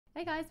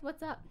Hey guys,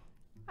 what's up?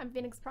 I'm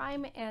Phoenix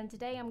Prime, and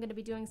today I'm going to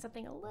be doing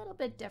something a little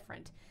bit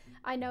different.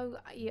 I know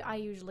I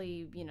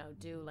usually,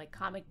 do like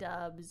comic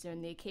dubs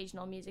and the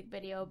occasional music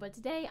video, but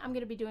today I'm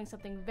going to be doing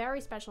something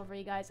very special for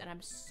you guys, and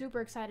I'm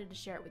super excited to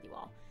share it with you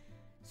all.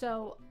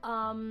 So,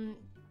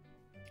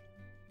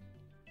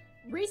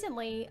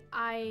 recently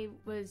I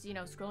was,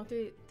 scrolling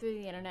through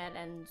the internet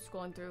and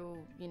scrolling through,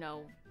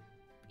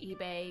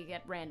 eBay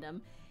at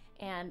random,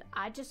 and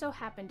I just so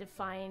happened to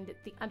find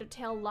the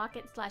Undertale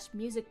Locket /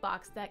 music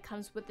box that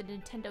comes with the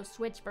Nintendo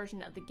Switch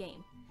version of the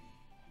game.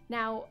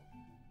 Now,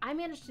 I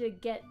managed to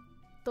get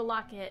the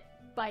Locket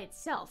by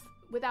itself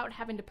without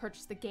having to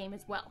purchase the game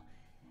as well.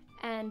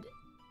 And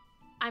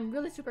I'm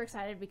really super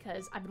excited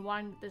because I've been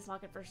wanting this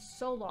Locket for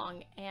so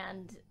long,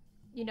 and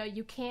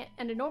you can't,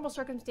 under normal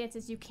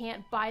circumstances, you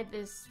can't buy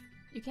this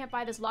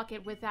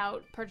Locket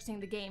without purchasing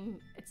the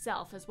game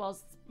itself, as well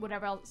as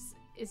whatever else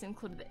is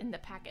included in the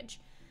package.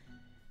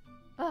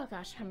 Oh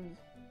gosh, I'm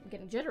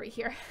getting jittery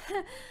here.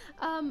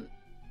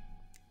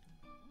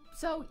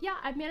 So yeah,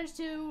 I managed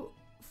to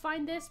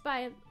find this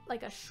by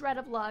like a shred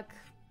of luck,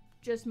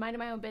 just minding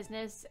my own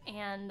business,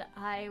 and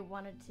I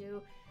wanted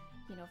to,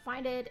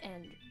 find it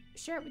and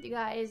share it with you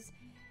guys.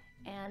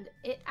 And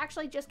it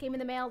actually just came in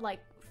the mail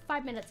like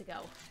 5 minutes ago.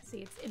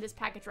 See, it's in this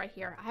package right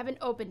here. I haven't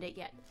opened it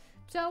yet.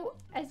 So,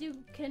 as you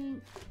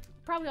can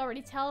probably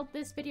already tell,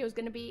 this video is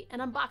going to be an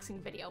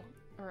unboxing video.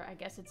 Or I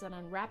guess it's an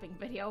unwrapping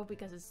video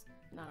because it's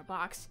not a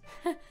box.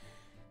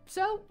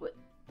 So,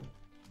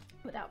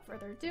 without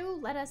further ado,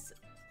 let us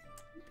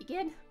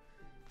begin.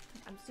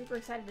 I'm super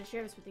excited to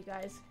share this with you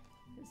guys.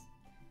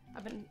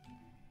 I've been,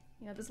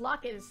 this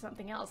Locket is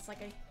something else.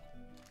 Like I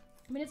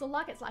mean, it's a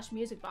Locket /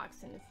 music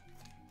box, and it's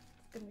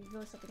gonna be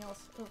really something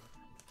else. Ugh,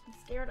 I'm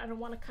scared. I don't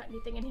want to cut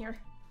anything in here.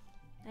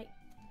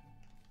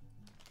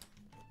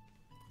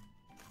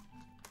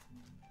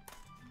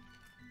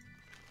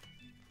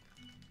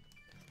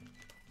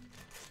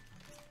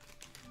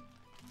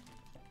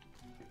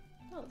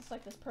 Oh, it looks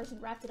like this person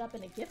wrapped it up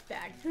in a gift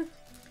bag.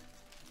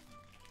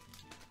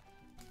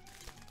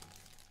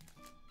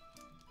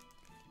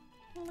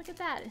 Oh, look at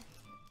that.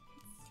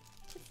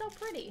 It's so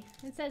pretty.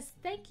 It says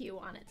thank you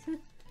on it.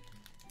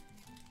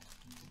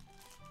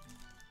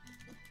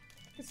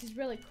 This is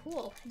really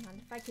cool. Hang on,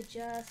 if I could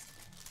just...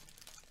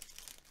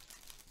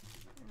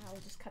 I'll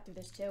just cut through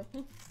this too.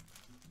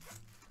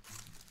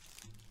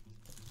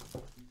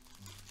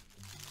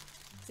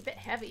 It's a bit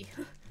heavy.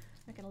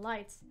 Not gonna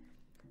lie.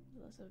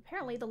 So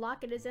apparently the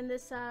Locket is in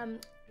this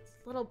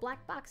little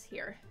black box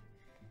here.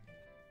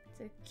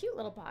 It's a cute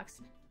little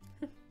box.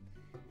 I'm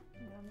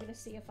gonna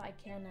see if I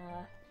can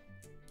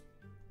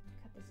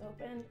cut this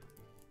open.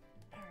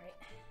 Alright.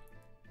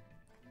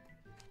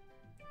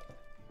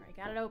 Alright,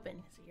 got it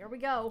open. So here we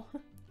go.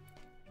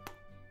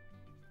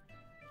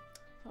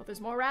 Oh,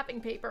 there's more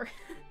wrapping paper.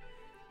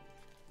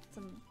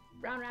 Some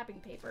brown wrapping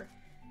paper.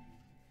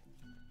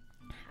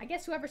 I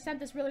guess whoever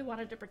sent this really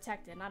wanted to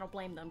protect it, and I don't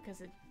blame them,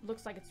 because it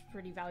looks like it's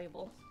pretty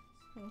valuable.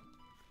 So,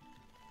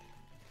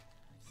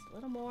 just a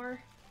little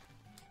more.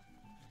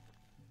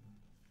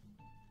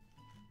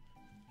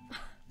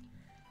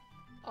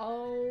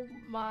 Oh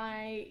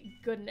my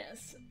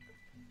goodness.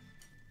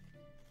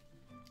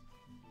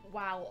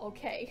 Wow,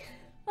 okay.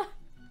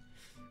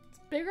 It's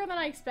bigger than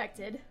I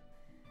expected.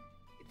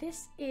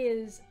 This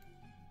is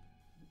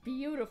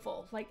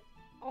beautiful. Like,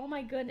 oh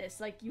my goodness.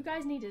 Like, you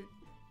guys need to...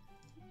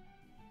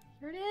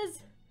 Here it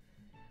is.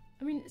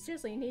 I mean,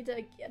 seriously, you need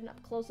to get an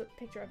up-close-up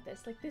picture of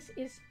this. Like, this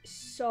is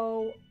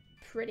so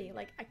pretty.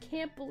 Like, I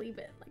can't believe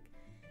it. Like,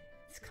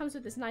 this comes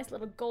with this nice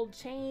little gold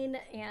chain,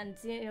 and,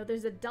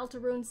 there's a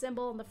Deltarune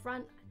symbol on the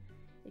front.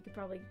 You could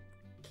probably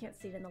can't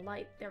see it in the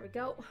light. There we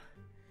go.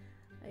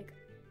 Like,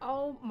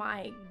 oh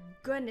my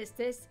goodness,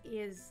 this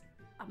is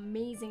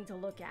amazing to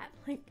look at.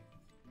 Like,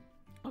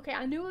 okay,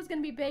 I knew it was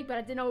gonna be big, but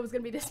I didn't know it was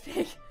gonna be this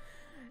big.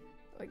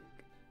 Like,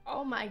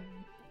 oh my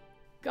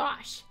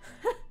gosh.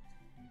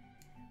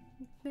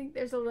 I think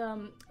there's a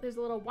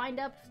little wind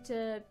up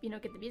to,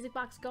 get the music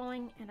box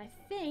going, and I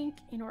think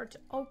in order to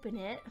open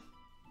it,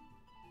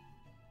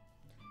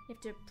 you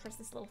have to press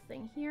this little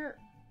thing here.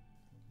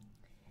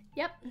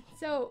 Yep,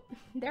 so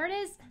there it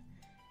is.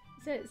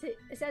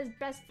 It says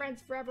best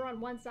friends forever on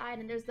one side,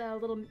 and there's the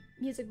little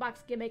music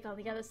box gimmick on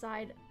the other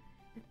side.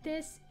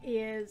 This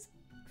is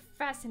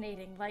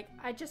fascinating. Like,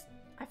 I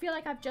feel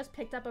like I've just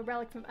picked up a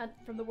relic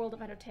from the world of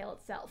Undertale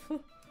itself.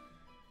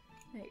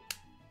 Like,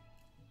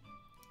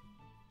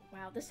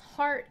 wow, this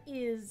heart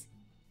is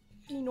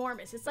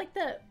enormous. It's like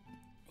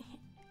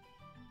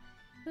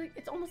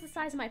it's almost the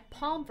size of my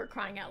palm, for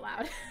crying out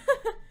loud.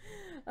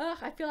 Ugh,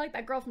 I feel like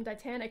that girl from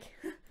Titanic.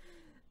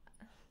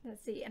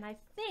 Let's see, and I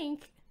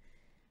think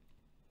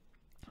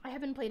I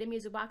haven't played a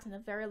music box in a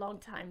very long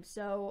time,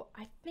 so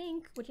I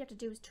think what you have to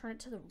do is turn it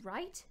to the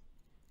right.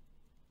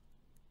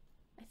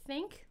 I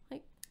think,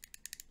 like,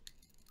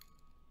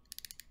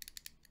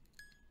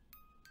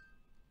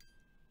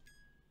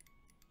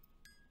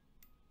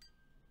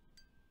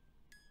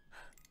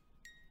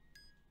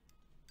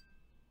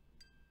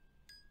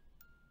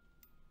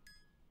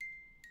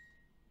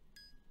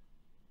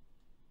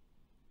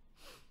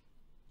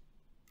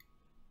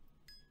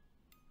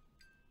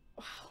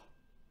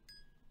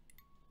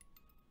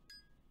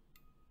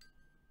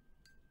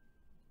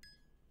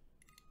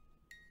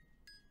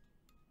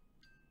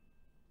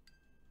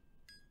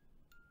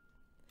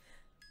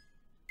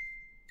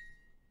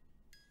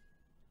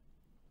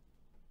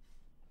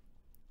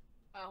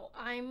 Wow,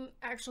 I'm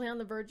actually on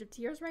the verge of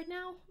tears right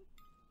now.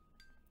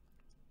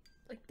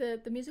 Like,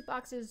 the music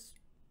box is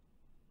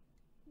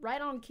right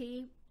on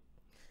key,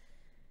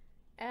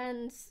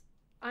 and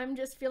I'm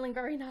just feeling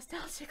very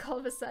nostalgic all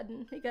of a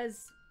sudden,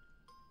 because,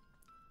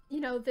 you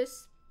know,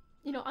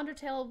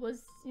 Undertale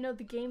was,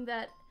 the game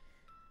that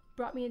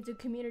brought me into a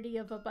community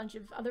of a bunch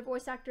of other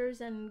voice actors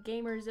and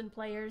gamers and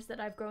players that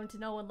I've grown to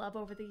know and love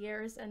over the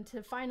years, and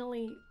to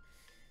finally,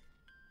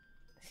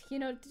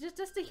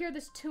 just to hear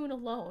this tune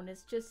alone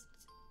is just,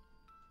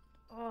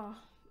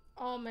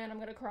 oh man, I'm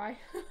gonna cry.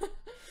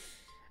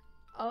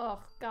 Oh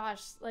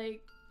gosh,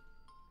 like,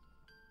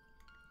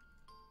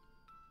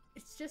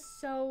 it's just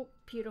so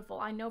beautiful.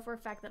 I know for a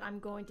fact that I'm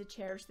going to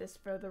cherish this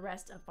for the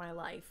rest of my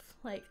life.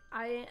 Like,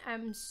 I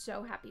am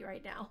so happy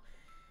right now.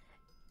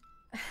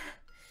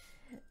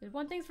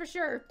 One thing's for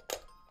sure.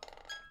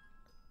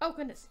 Oh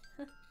goodness.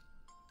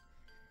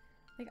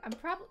 Like,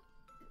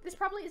 this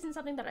probably isn't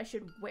something that I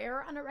should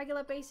wear on a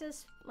regular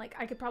basis. Like,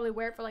 I could probably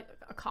wear it for like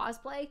a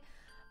cosplay,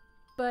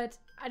 but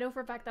I know for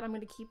a fact that I'm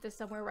going to keep this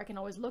somewhere where I can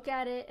always look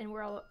at it and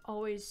where I'll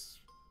always,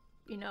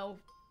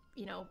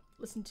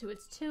 listen to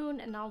its tune,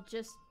 and I'll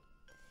just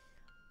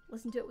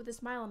listen to it with a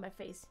smile on my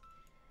face.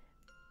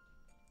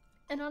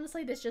 And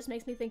honestly, this just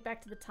makes me think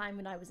back to the time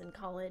when I was in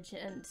college,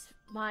 and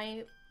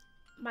my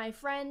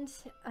friend,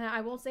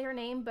 I won't say her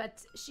name,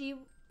 but she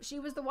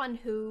was the one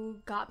who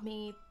got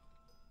me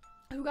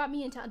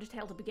into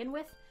Undertale to begin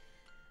with.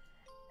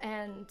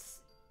 And,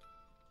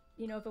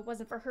 if it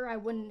wasn't for her, I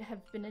wouldn't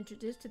have been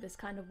introduced to this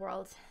kind of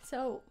world.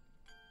 So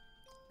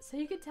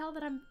you could tell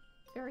that I'm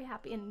very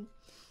happy, and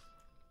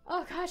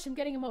oh gosh, I'm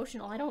getting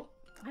emotional. I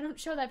don't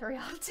show that very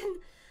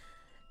often.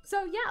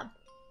 So yeah,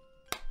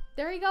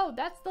 there you go.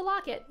 That's the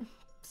locket.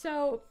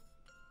 So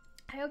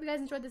I hope you guys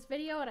enjoyed this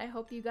video, and I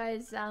hope you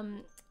guys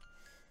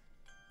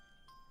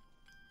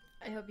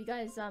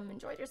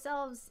enjoyed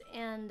yourselves,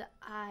 and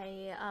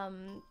I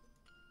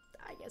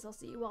guess I'll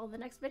see you all in the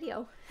next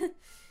video.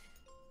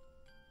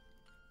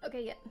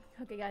 Okay,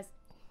 guys.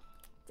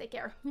 Take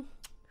care.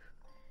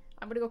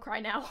 I'm gonna go cry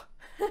now.